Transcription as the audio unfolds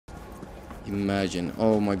Imagine.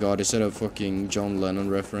 Oh my god, is that a fucking John Lennon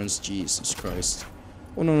reference? Jesus Christ.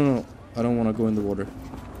 Oh no, no, no. I don't want to go in the water.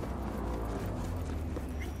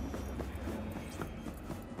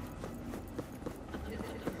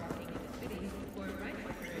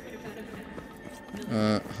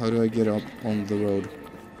 How do I get up on the road?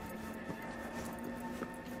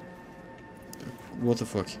 What the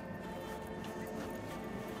fuck?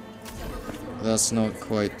 That's not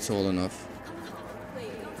quite tall enough.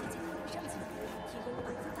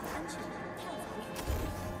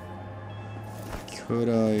 Could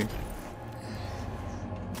I?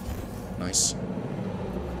 Nice.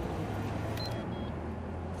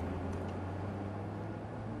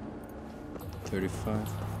 $35.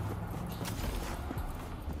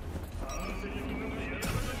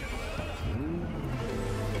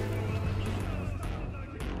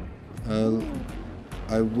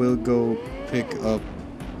 I will go pick up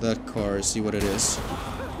that car, see what it is.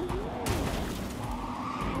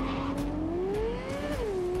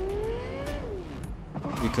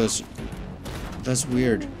 Because that's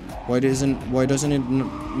weird. Why doesn't it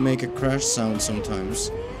make a crash sound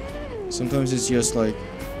sometimes? Sometimes it's just like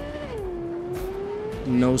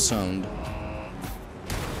no sound.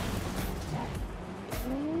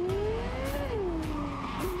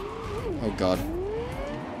 Oh god.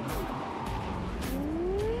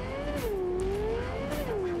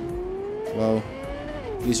 Wow.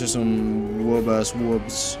 These are some wob-ass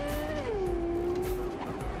wobs.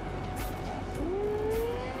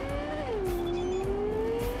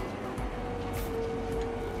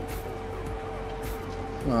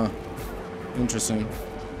 Ah, interesting.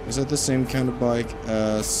 Is that the same kind of bike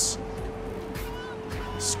as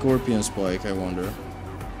Scorpion's bike, I wonder?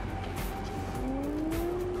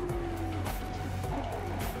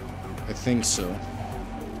 I think so.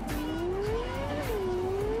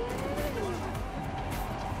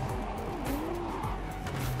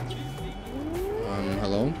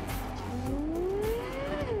 Hello?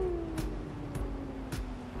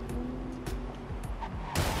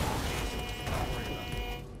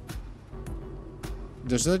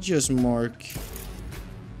 Does that just mark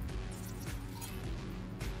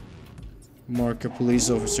a police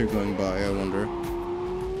officer going by, I wonder?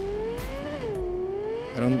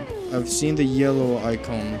 I've seen the yellow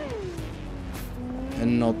icon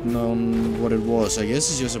and not known what it was. I guess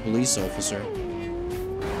it's just a police officer.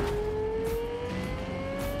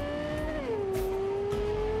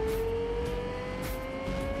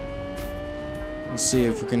 Let's see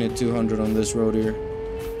if we can hit 200 on this road here.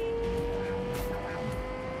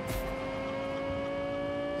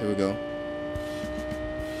 Here we go.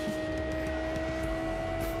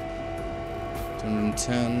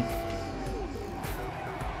 210.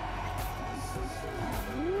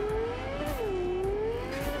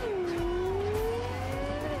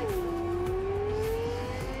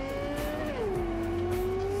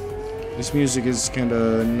 This music is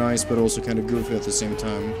kinda nice but also kinda goofy at the same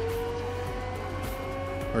time.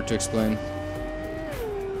 Hard to explain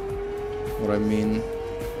what I mean.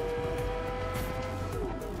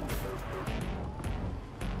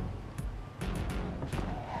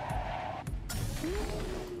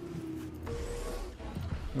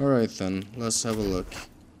 Alright then, let's have a look.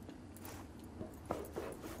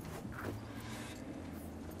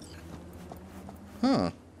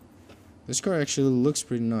 Huh. This car actually looks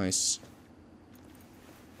pretty nice.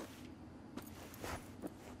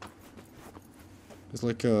 It's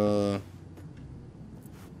like a...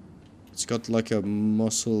 It's got like a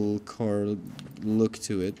muscle car look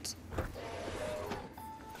to it.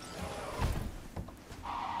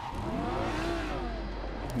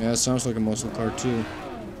 Yeah, it sounds like a muscle car too.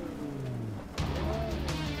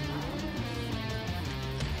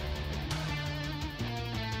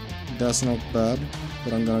 That's not bad,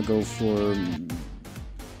 but I'm gonna go for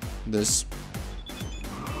this.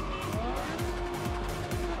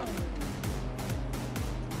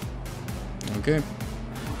 Okay.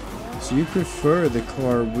 So you prefer the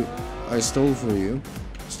car I stole for you?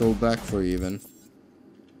 Stole back for you even.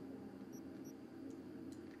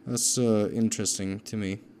 That's interesting to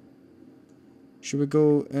me. Should we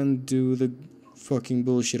go and do the fucking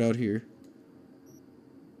bullshit out here?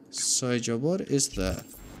 Side job, what is that?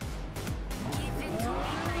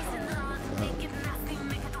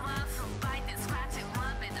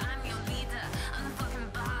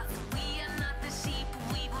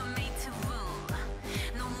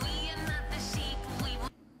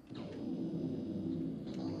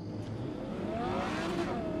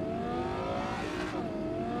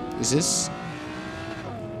 Is this?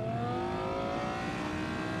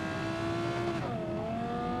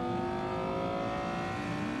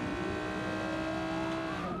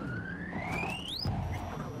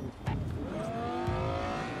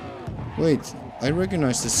 Wait, I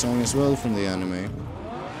recognize this song as well from the anime.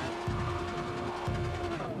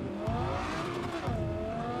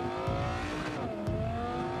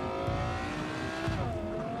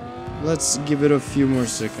 Let's give it a few more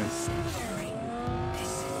seconds.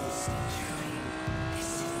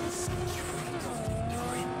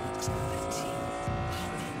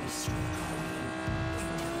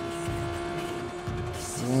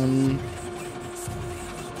 One.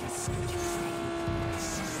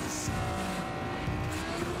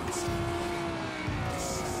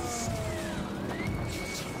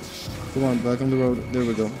 Come on, back on the road. There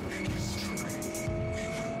we go.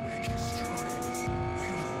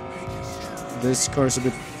 This car's a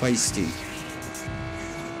bit feisty.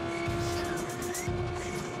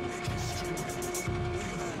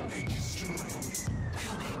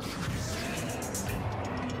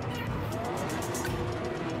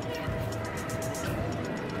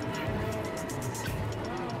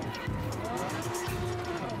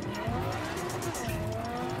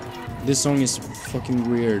 This song is fucking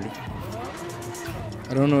weird.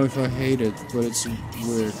 I don't know if I hate it, but it's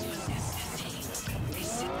weird.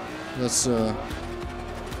 Let's Oh,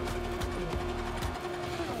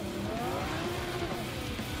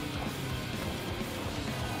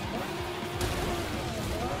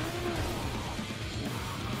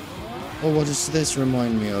 what does this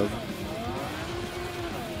remind me of?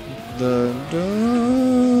 The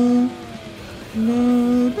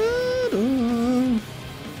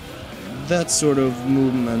that sort of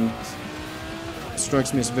movement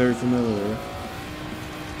strikes me as very familiar.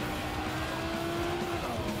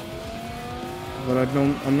 But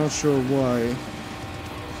I'm not sure why.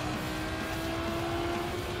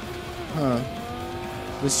 Huh.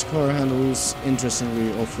 This car handles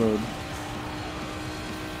interestingly off-road.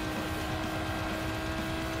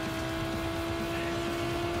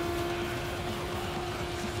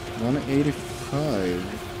 $185.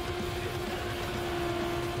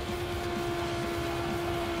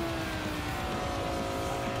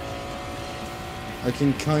 I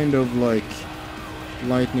can kind of like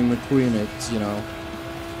Lightning McQueen it, you know,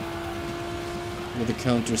 with a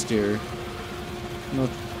counter steer. Not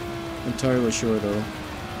entirely sure though.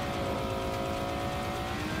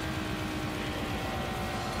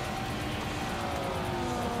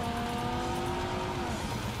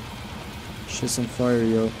 Shit's on fire,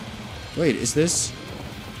 yo. Wait, is this?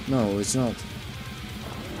 No, it's not.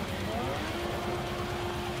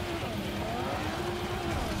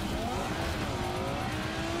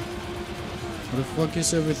 What the fuck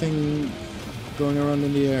is everything going around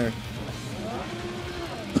in the air?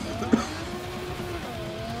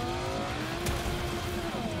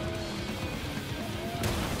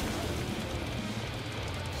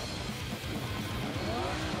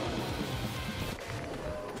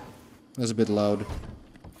 That's a bit loud.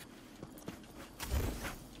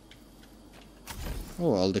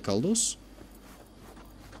 Oh, Aldecaldos?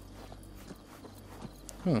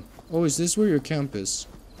 Huh. Oh, is this where your camp is?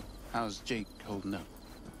 How's Jake holding up?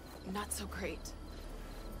 Not so great.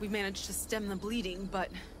 We managed to stem the bleeding, but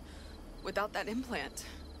without that implant.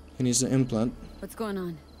 He needs an implant. What's going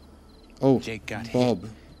on? Oh, Jake got Bob.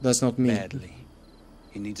 hit That's not me. badly.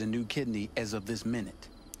 He needs a new kidney as of this minute.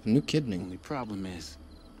 A new kidney? Only problem is,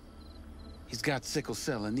 he's got sickle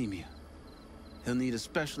cell anemia. He'll need a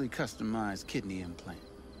specially customized kidney implant.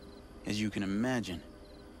 As you can imagine,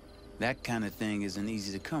 that kind of thing isn't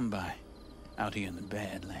easy to come by out here in the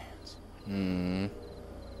Badlands. Hmm.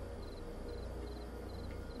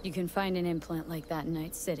 You can find an implant like that in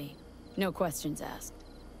Night City. No questions asked.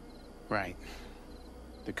 Right.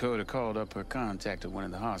 Dakota called up her contact at one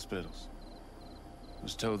of the hospitals.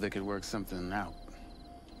 Was told they could work something out.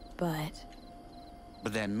 But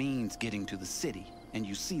that means getting to the city, and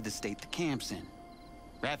you see the state the camp's in.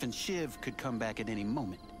 Raph and Shiv could come back at any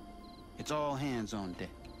moment. It's all hands on deck.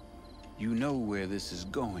 You know where this is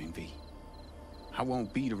going, V. I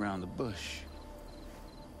won't beat around the bush.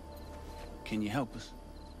 Can you help us?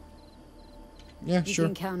 Yeah, you sure.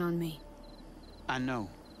 can count on me. I know,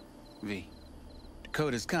 V.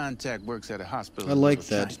 Dakota's contact works at a hospital. I in like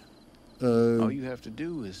Little that. China. All you have to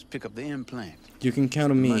do is pick up the implant. You can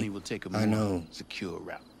count on me. Money will take a I more know. secure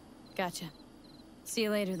route. Gotcha. See you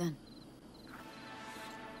later then.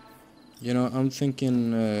 You know, I'm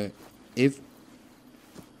thinking, if...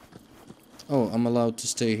 Oh, I'm allowed to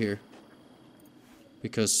stay here.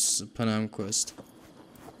 Because Panam Quest.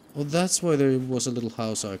 Oh, that's why there was a little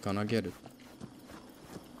house icon, I get it.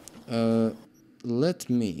 Let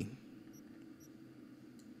me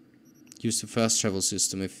use the fast travel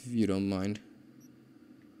system if you don't mind.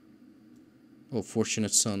 Oh,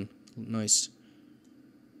 Fortunate Son. Nice.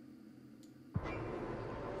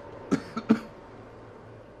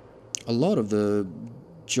 a lot of the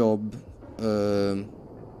job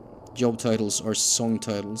job titles are song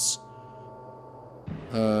titles.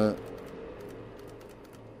 I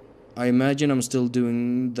imagine I'm still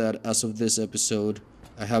doing that as of this episode.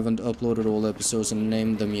 I haven't uploaded all episodes and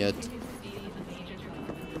named them yet.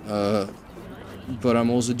 But I'm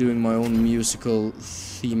also doing my own musical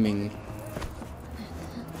theming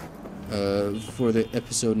for the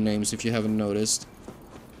episode names, if you haven't noticed.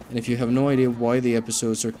 And if you have no idea why the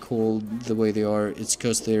episodes are called the way they are, it's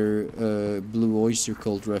because they're Blue Oyster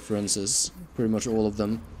Cult references. Pretty much all of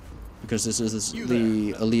them. Because this is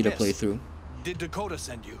the Alita playthrough. Did Dakota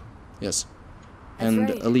send you? Yes. That's And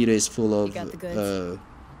right. Alita is full of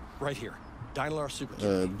Right here. Dylar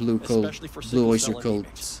Super Blue Oyster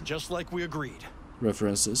Cult just like we agreed.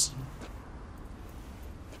 references.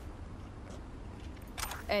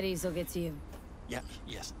 Eddie's will get to you. Yeah,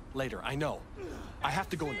 yes. Later, I know. I have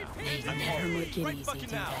to go now. They I'm never home. make it Right easy, fucking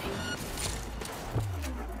do now.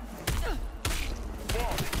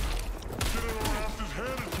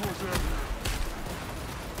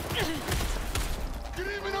 Get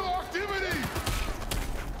even of activity!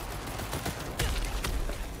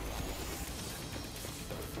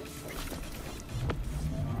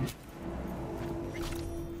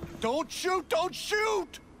 Don't shoot! Don't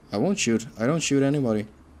shoot! I won't shoot. I don't shoot anybody.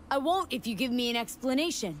 I won't if you give me an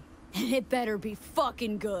explanation. And it better be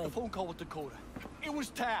fucking The good. phone call with Dakota. It was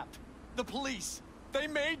tapped. The police. They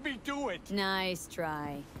made me do it. Nice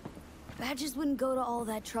try. Badges wouldn't go to all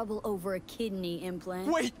that trouble over a kidney implant.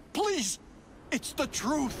 Wait, please! It's the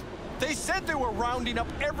truth! They said they were rounding up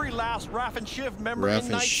every last Raff and Shiv member Raff in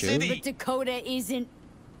and Night Shiv? City. But Dakota isn't...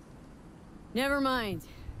 Never mind.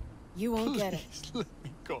 You won't get it. Please let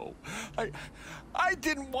me go. I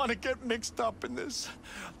didn't want to get mixed up in this.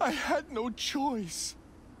 I had no choice.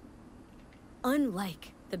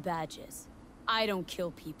 Unlike the badges, I don't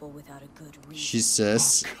kill people without a good reason. She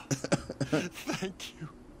says. Thank you.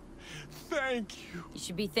 Thank you. You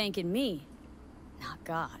should be thanking me, not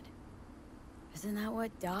God. Isn't that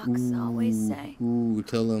what docs always say? Ooh,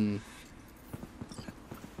 tell him.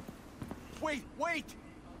 Wait, wait!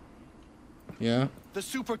 Yeah? The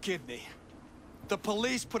super kidney. The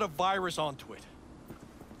police put a virus onto it.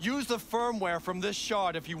 Use the firmware from this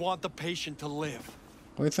shard if you want the patient to live.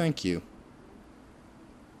 Why, thank you.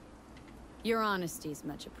 Your honesty is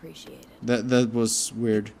much appreciated. That was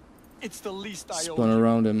weird. It's the least I owe Spun you.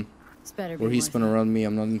 around him. It's better be Or he worth spun it. around me,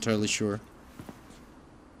 I'm not entirely sure.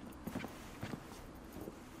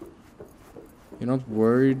 You're not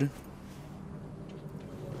worried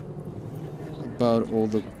about all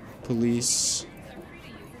the police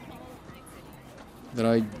that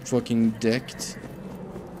I fucking decked?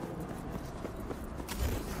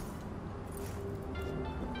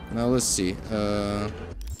 Now let's see.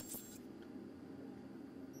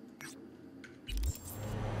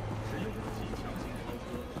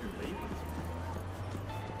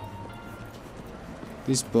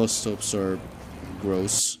 These bus stops are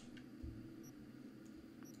gross.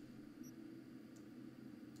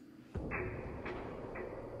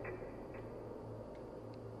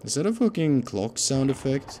 Is that a fucking clock sound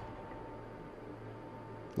effect?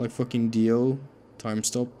 Like fucking Dio time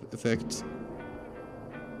stop effect?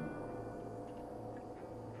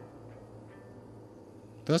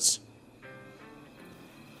 That's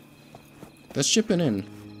chipping in.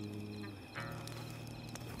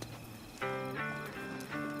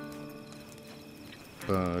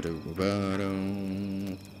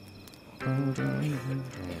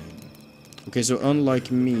 Okay, so unlike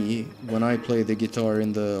me, when I play the guitar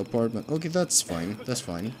in the apartment... Okay, that's fine. That's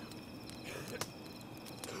fine.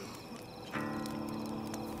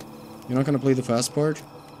 You're not gonna play the fast part?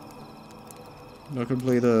 You're not gonna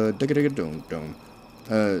play the... Digga-digga-dum-dum.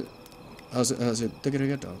 How's it?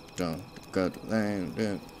 Digga-digga-dum-dum. God.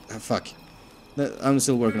 Fuck. I'm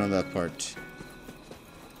still working on that part.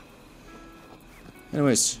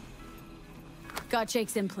 Anyways. Got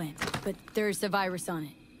Jake's implant, but there's a virus on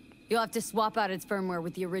it. You'll have to swap out its firmware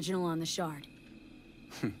with the original on the shard.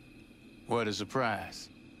 What a surprise.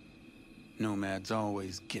 Nomads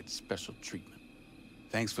always get special treatment.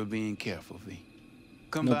 Thanks for being careful, V.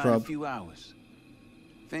 Come No by in a prob. few hours.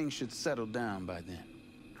 Things should settle down by then.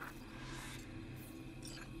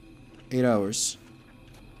 8 hours.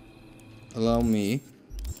 Allow me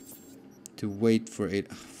to wait for 8...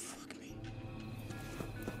 Oh, fuck me.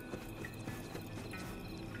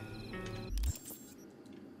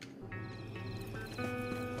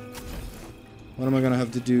 What am I gonna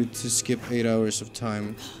have to do to skip 8 hours of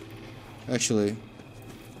time? Actually,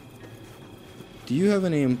 do you have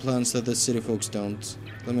any implants that the city folks don't?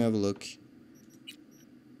 Let me have a look.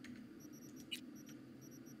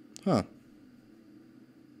 Huh.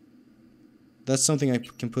 That's something I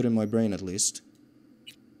can put in my brain at least.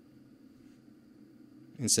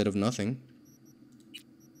 Instead of nothing.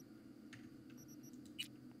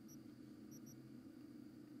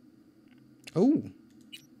 Oh,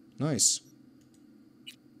 nice.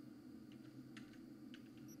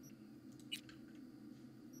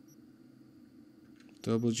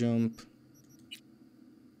 Double jump.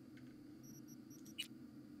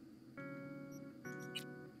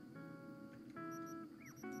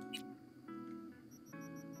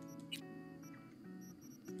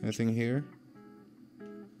 Anything here?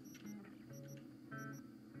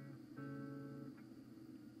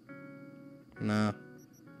 Nah.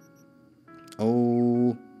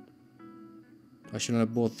 Oh. I shouldn't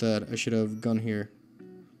have bought that. I should have gone here.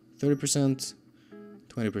 30%.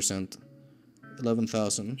 20%.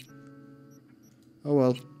 11,000. Oh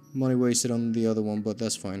well. Money wasted on the other one, but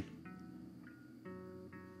that's fine.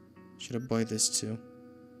 Should I buy this too?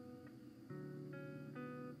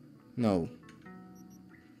 No.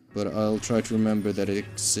 But I'll try to remember that it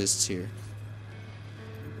exists here.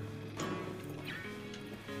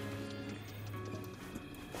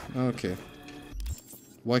 Okay.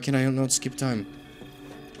 Why can I not skip time?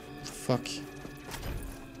 What the fuck?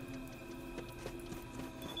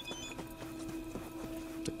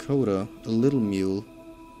 Dakota, a little mule.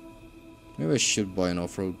 Maybe I should buy an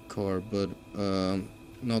off-road car, but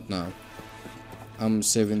not now. I'm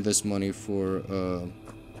saving this money for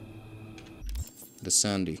the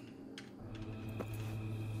Sandy.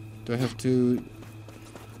 Do I have to...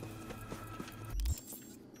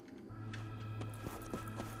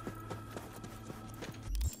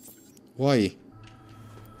 Why?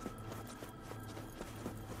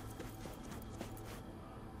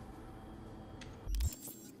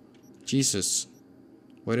 Jesus.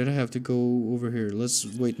 Why did I have to go over here? Let's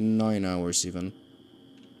wait 9 hours even.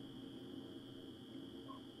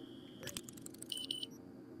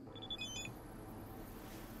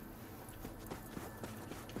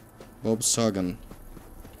 Bob Sagan.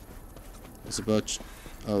 It's about...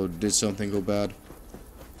 Oh, did something go bad?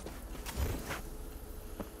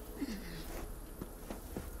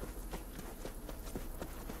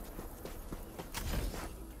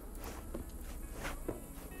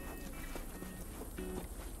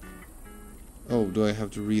 Oh, do I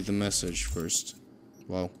have to read the message first?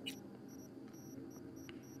 Wow.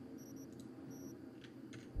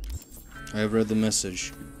 I have read the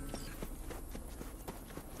message.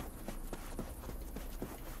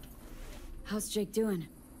 How's Jake doing?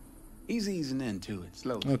 He's easing into it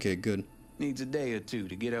slowly. Okay, good. Needs a day or two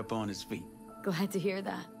to get up on his feet. Glad to hear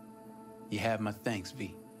that. You have my thanks,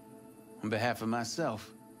 V. On behalf of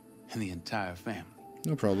myself and the entire family.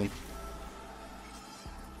 No problem.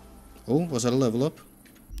 Oh, was that a level up?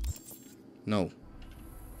 No.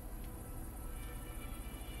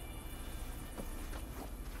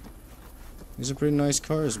 These are pretty nice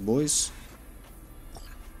cars, boys.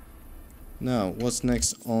 Now, what's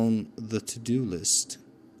next on the to-do list?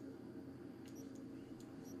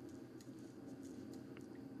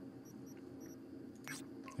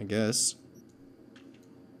 I guess.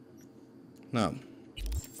 Now,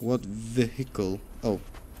 what vehicle? Oh,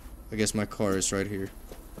 I guess my car is right here.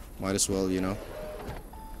 Might as well, you know.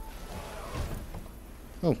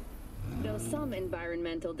 Oh. Though some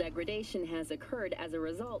environmental degradation has occurred as a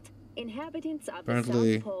result, inhabitants of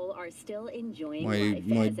Apparently, the South Pole are still enjoying my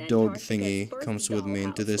life as dog Antarctica's thingy first comes with me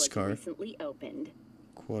into dollhouse this was car. recently opened.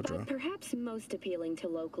 Quadra. But perhaps most appealing to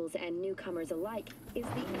locals and newcomers alike is the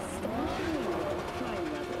astonishingly low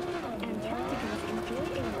crime level. Antarcticans enjoy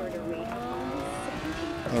a murder rate of only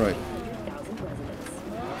 70 per Alright. 100,000 residents.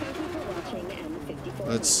 Thank you for watching and 54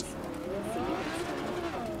 Let's... minutes. We'll see you next time.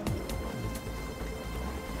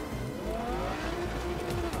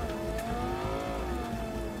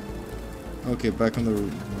 Okay, back on the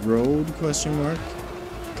road, question mark?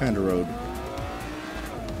 Kinda road.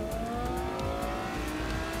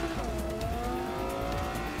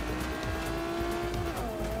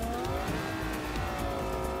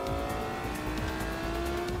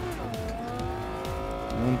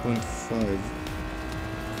 .5.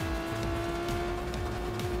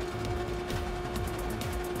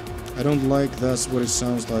 I don't like that's what it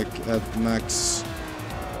sounds like at max.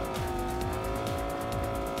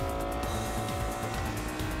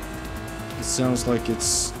 It sounds like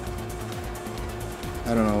it's,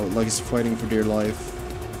 I don't know, like it's fighting for dear life.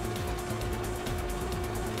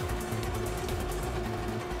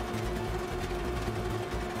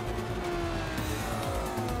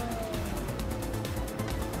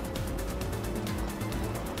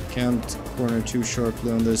 Can't corner too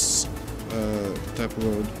sharply on this type of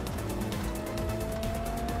road.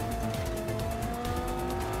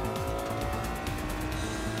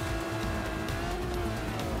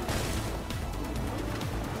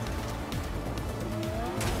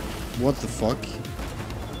 What the fuck?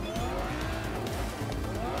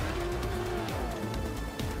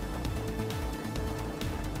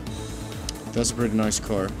 That's a pretty nice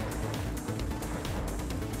car.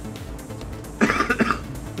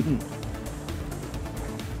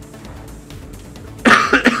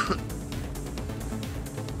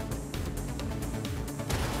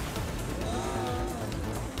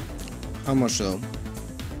 How much though?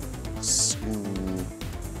 Ooh,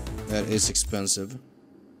 that is expensive.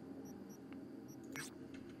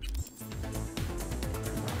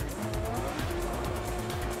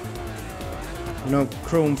 You know,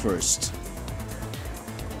 chrome first.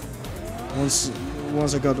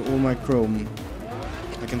 Once I got all my chrome,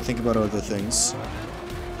 I can think about other things.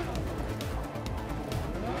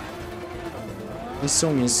 This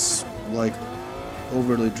song is like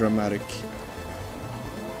overly dramatic.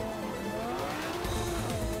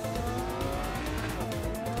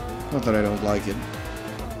 Not that I don't like it.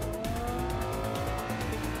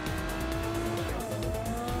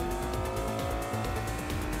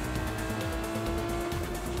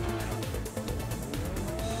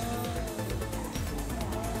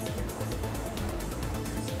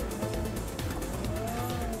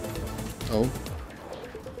 Oh.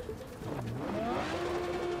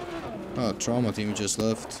 Oh, trauma team just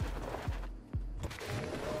left.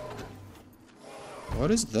 What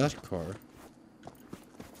is that car?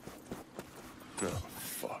 Oh,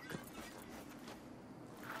 fuck.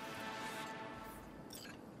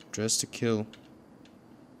 Dress to Kill.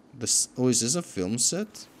 This. Oh, is this a film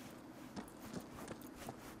set?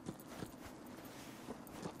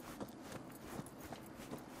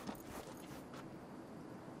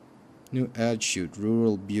 New ad shoot,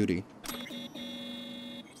 Rural Beauty.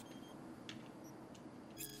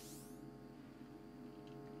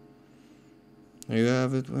 There you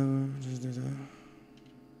have it.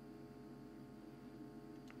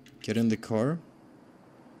 Get in the car.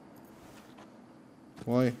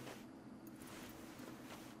 Why?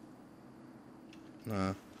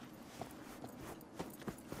 Nah.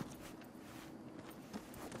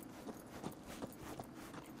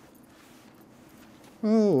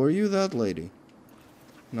 Oh, are you that lady?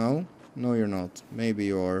 No? No, you're not. Maybe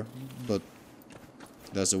you are, but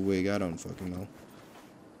that's a wig. I don't fucking know.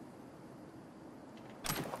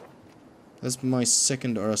 That's my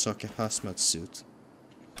second Arasaka hazmat suit.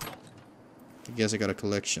 I guess I got a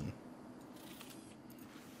collection.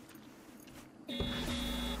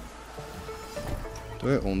 Do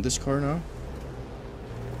I own this car now?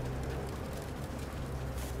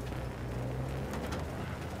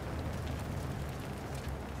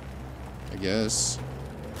 I guess.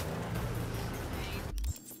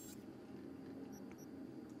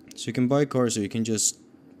 So you can buy cars or you can just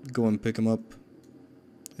go and pick them up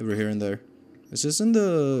over here and there. Is this in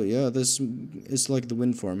the... yeah, this is like the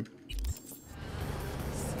wind farm.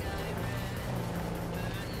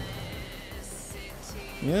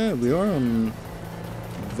 Yeah, we are on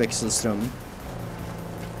Växelström.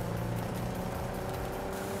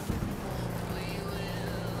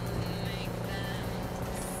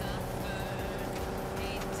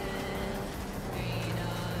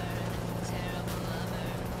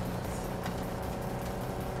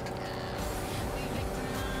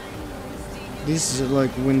 These are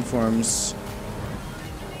like wind farms.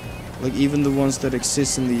 Like even the ones that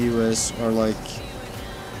exist in the US are like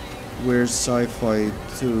weird sci-fi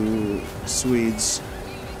to Swedes.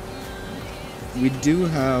 We do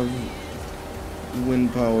have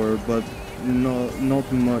wind power, but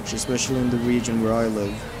not much, especially in the region where I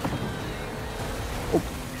live. Oh,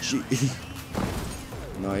 gee.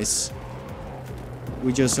 Nice.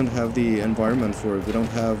 We just don't have the environment for it. We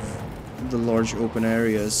don't have the large open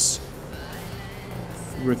areas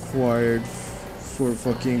required for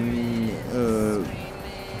fucking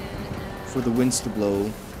for the winds to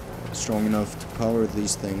blow strong enough to power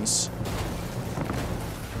these things.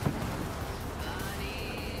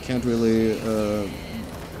 Can't really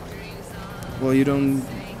well, you don't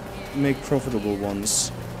make profitable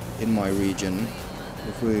ones in my region,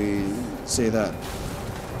 if we say that.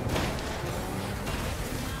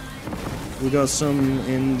 We got some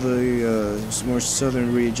in the more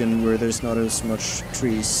southern region where there's not as much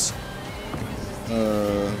trees.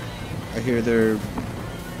 I hear they're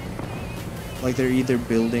either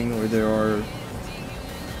building or there are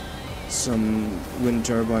some wind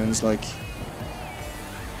turbines like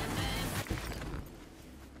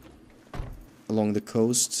along the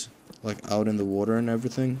coast, like out in the water and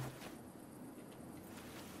everything.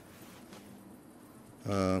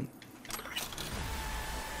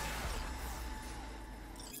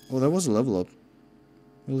 Oh, that was a level up.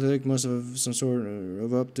 It'll take must have some sort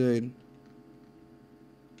of update.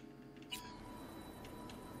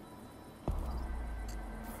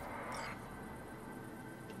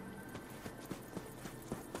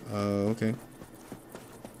 Okay.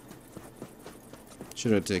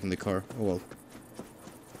 Should have taken the car. Oh well.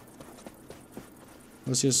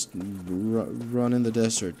 Let's just run in the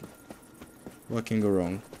desert. What can go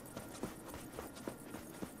wrong?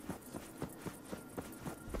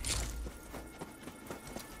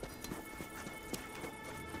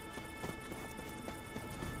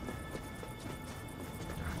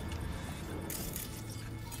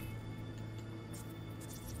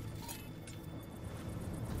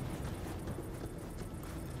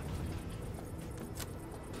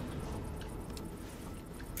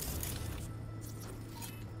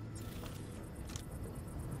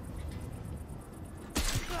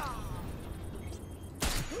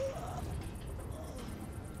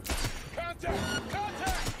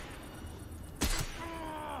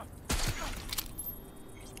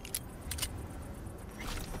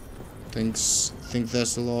 Think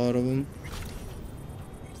that's a lot of them.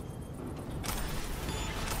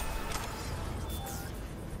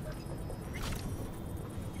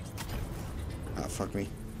 Ah, fuck me.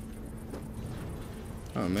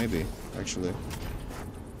 Oh, maybe, actually.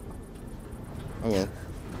 Oh well.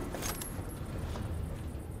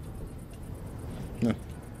 No.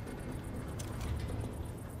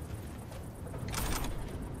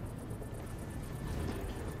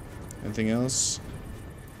 Anything else?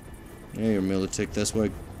 Yeah, you're Militech, that's why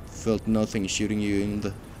I felt nothing shooting you in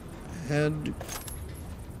the head.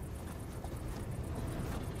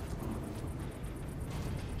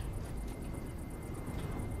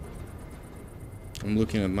 I'm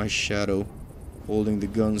looking at my shadow, holding the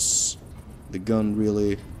guns. The gun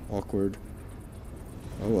really awkward.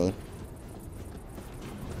 Oh well.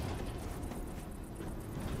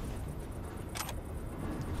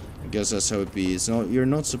 I guess that's how it be. It's not, you're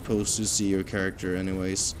not supposed to see your character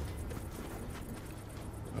anyways.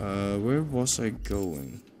 Where was I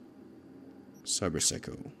going?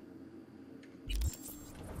 Cyberpsycho.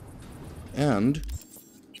 And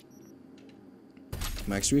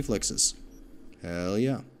max reflexes. Hell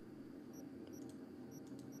yeah.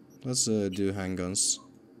 Let's do handguns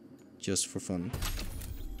just for fun.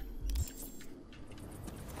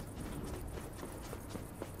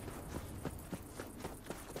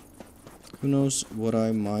 Who knows what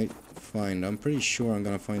I might find? I'm pretty sure I'm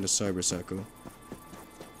gonna find a Cyberpsycho.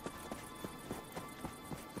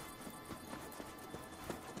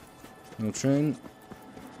 No train.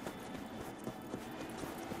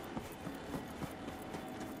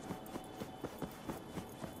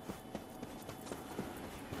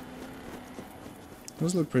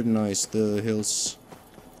 Those look pretty nice, the hills.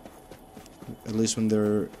 At least when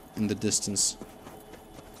they're in the distance.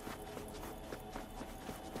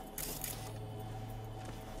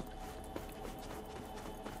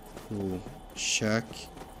 Cool. Shack.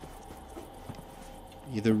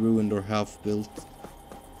 Either ruined or half built.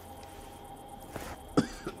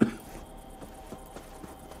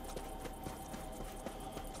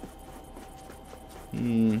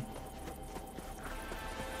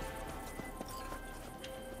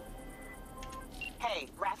 Hey,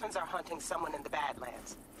 Raffens are hunting someone in the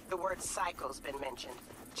Badlands. The word psycho's been mentioned.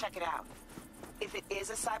 Check it out. If it is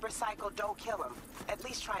a cyberpsycho, don't kill him. At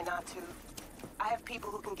least try not to. I have people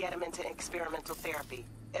who can get him into experimental therapy.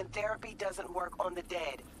 And therapy doesn't work on the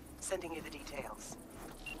dead. Sending you the details.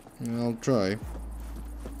 I'll try.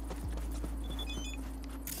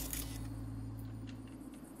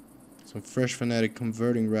 Some fresh fanatic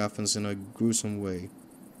converting Raffens in a gruesome way.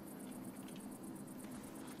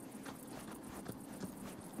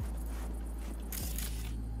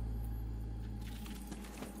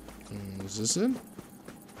 Is this it?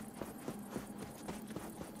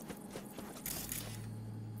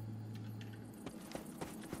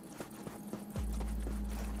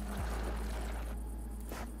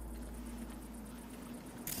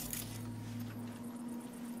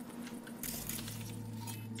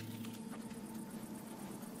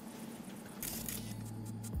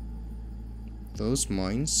 Those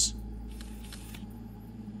mines?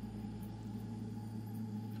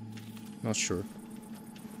 Not sure.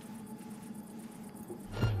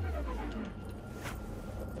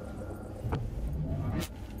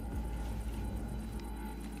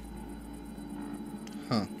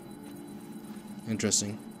 Huh.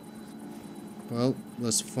 Interesting. Well,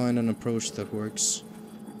 let's find an approach that works.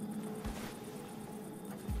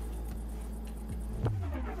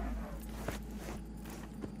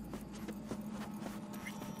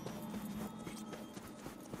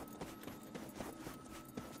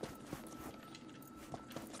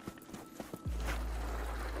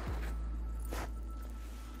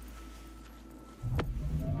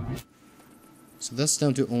 So that's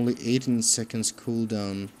down to only 18 seconds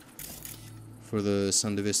cooldown for the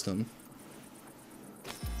Sandevistan.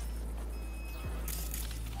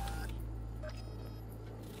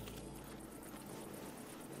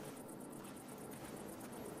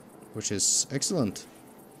 Which is excellent.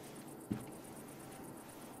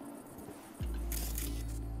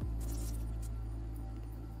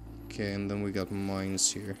 Okay, and then we got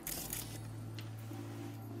mines here.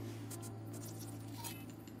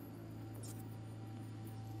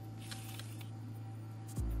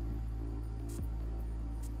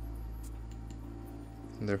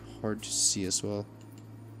 And they're hard to see as well.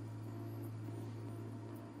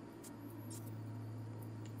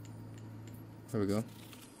 There we go.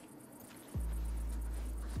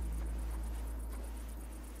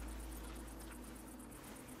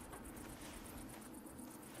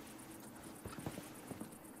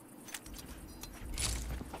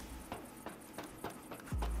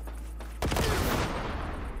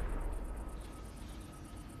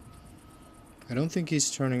 I don't think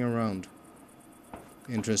he's turning around.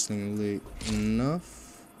 Interestingly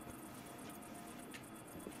enough.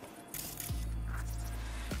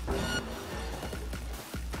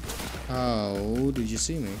 How did you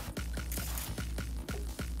see me?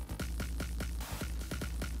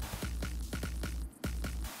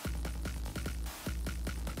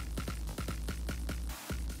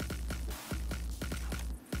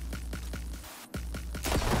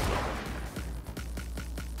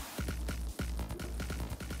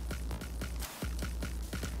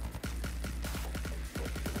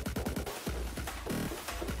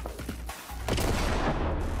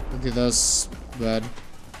 Okay, that's bad.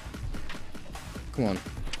 Come on.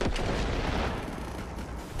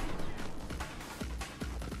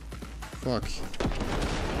 Fuck.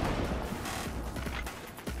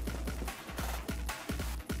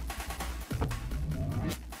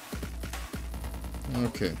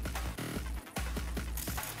 Okay.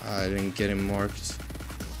 I didn't get him marked.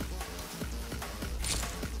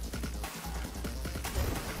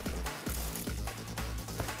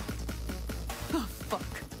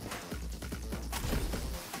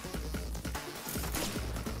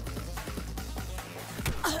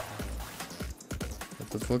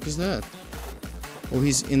 What the fuck is that? Oh,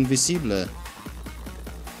 he's invisible.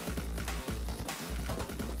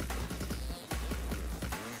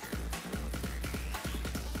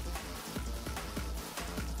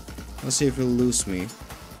 Let's see if he'll lose me.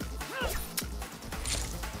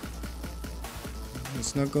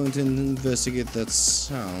 He's not going to investigate that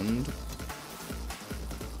sound.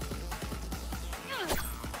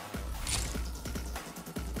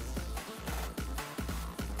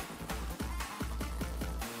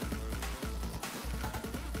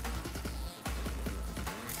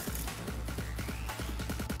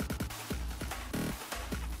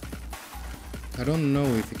 I don't know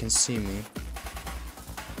if he can see me.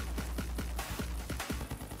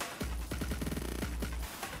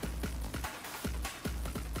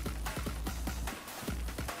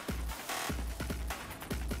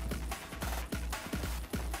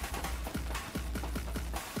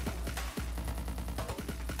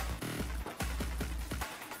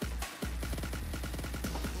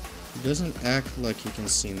 He doesn't act like he can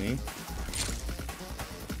see me.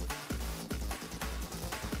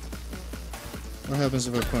 What happens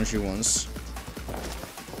if I punch you once?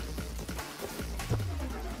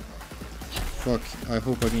 Fuck, I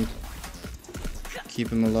hope I can keep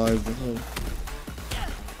him alive. Oh.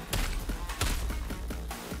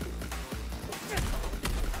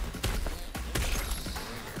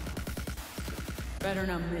 Better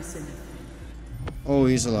not miss anything. Oh,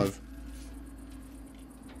 he's alive.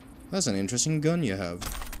 That's an interesting gun you have.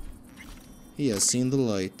 He has seen the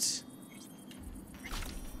light.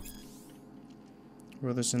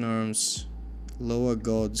 Brothers in Arms. Loa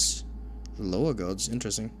Gods. Loa Gods?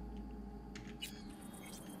 Interesting.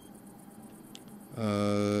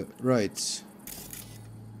 Right.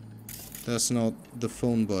 That's not the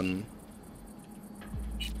phone button.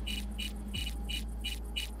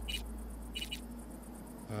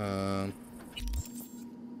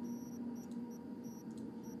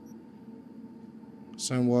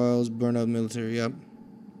 Sign Wiles, Burnout Military, yep.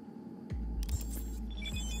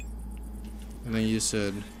 And then you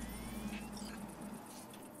said...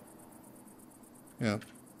 Yeah.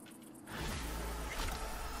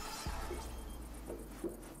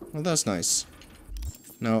 Well, that's nice.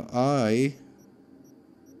 Now I...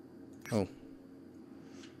 Oh.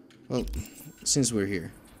 Well, since we're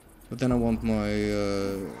here. But then I want my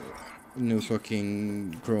new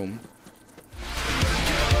fucking Chrome.